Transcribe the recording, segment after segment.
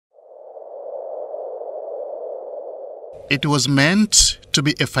It was meant to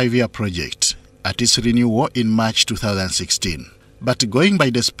be a 5-year project at its renewal in March 2016. But going by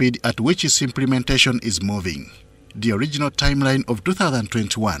the speed at which its implementation is moving, the original timeline of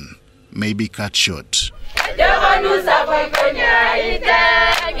 2021 may be cut short.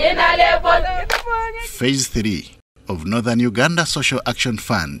 Phase 3 of Northern Uganda Social Action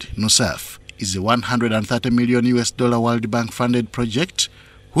Fund, NUSAF, is a $130 million World Bank funded project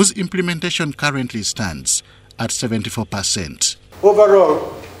whose implementation currently stands at 74%.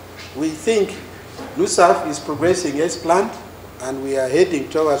 Overall, we think NUSAF is progressing as planned, and we are heading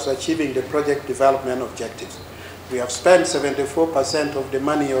towards achieving the project development objectives. We have spent 74% of the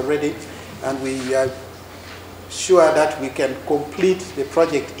money already, and we are sure that we can complete the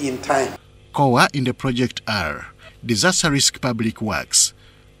project in time. Core in the project are disaster risk public works,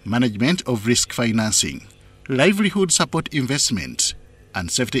 management of risk financing, livelihood support investment, and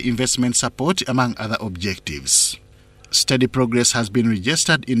safety investment support, among other objectives. Steady progress has been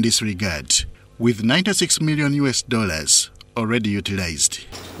registered in this regard, with $96 million already utilized.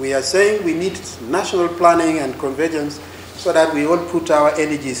 We are saying we need national planning and convergence so that we all put our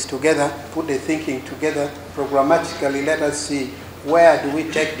energies together, put the thinking together programmatically. Let us see, where do we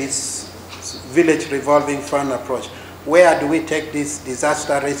take this village revolving fund approach? Where do we take this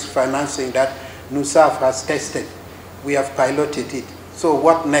disaster risk financing that NUSAF has tested? We have piloted it. So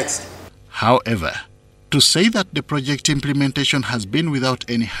what next? However, to say that the project implementation has been without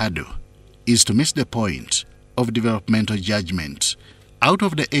any hurdle is to miss the point of developmental judgment. Out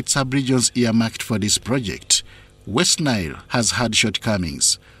of the 8 sub-regions earmarked for this project, West Nile has had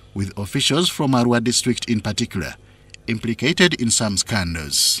shortcomings, with officials from Arua district in particular implicated in some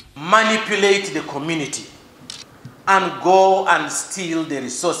scandals. Manipulate the community and go and steal the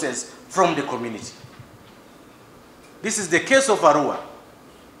resources from the community. This is the case of Arua,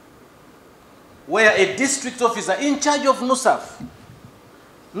 where a district officer in charge of NUSAF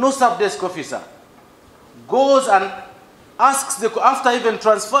desk officer, goes and asks, after even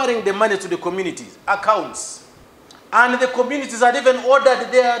transferring the money to the communities' accounts, and the communities had even ordered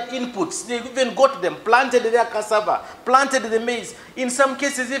their inputs, they even got them, planted their cassava, planted the maize, in some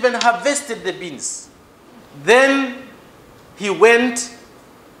cases even harvested the beans. Then he went,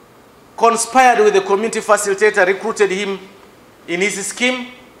 conspired with the community facilitator, recruited him in his scheme,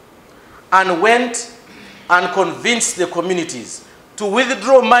 and went and convinced the communities to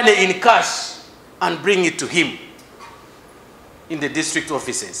withdraw money in cash and bring it to him in the district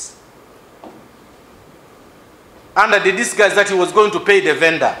offices, under the disguise that he was going to pay the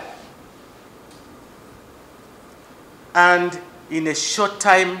vendor. And in a short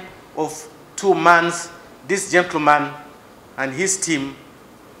time of 2 months, this gentleman and his team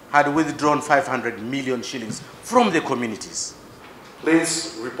had withdrawn 500 million shillings from the communities.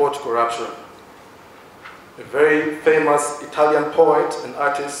 Please report corruption. A very famous Italian poet and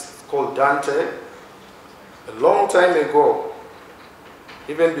artist called Dante, a long time ago,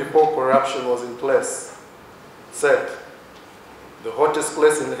 even before corruption was in place, said, "The hottest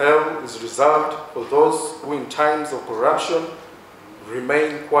place in hell is reserved for those who in times of corruption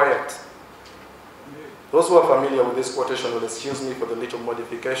remain quiet." Those who are familiar with this quotation will excuse me for the little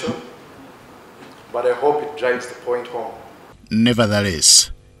modification, but I hope it drives the point home.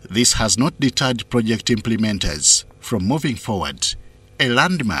 Nevertheless, this has not deterred project implementers from moving forward, a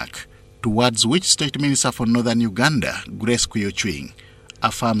landmark towards which State Minister for Northern Uganda, Grace Kwiyucwiny,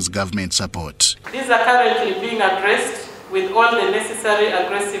 affirms government support. These are currently being addressed with all the necessary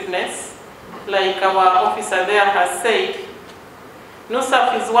aggressiveness. Like our officer there has said,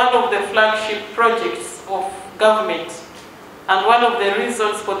 NUSAF is one of the flagship projects of government, and one of the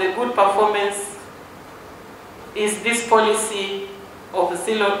reasons for the good performance is this policy of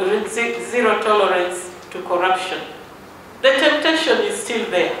zero tolerance to corruption. The temptation is still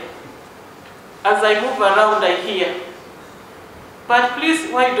there. As I move around, I hear, but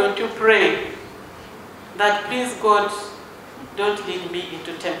please, why don't you pray that, please God, don't lead me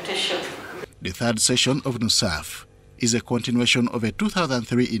into temptation. The third session of NUSAF is a continuation of a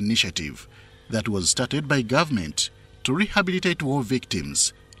 2003 initiative that was started by government to rehabilitate war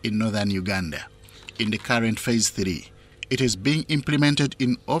victims in northern Uganda. In the current phase 3, it is being implemented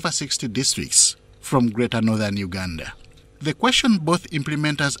in over 60 districts from Greater Northern Uganda. The question both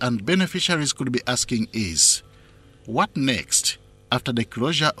implementers and beneficiaries could be asking is, what next after the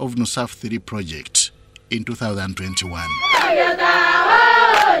closure of NUSAF 3 project in 2021?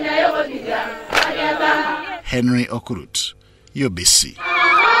 Henry Okurut, UBC.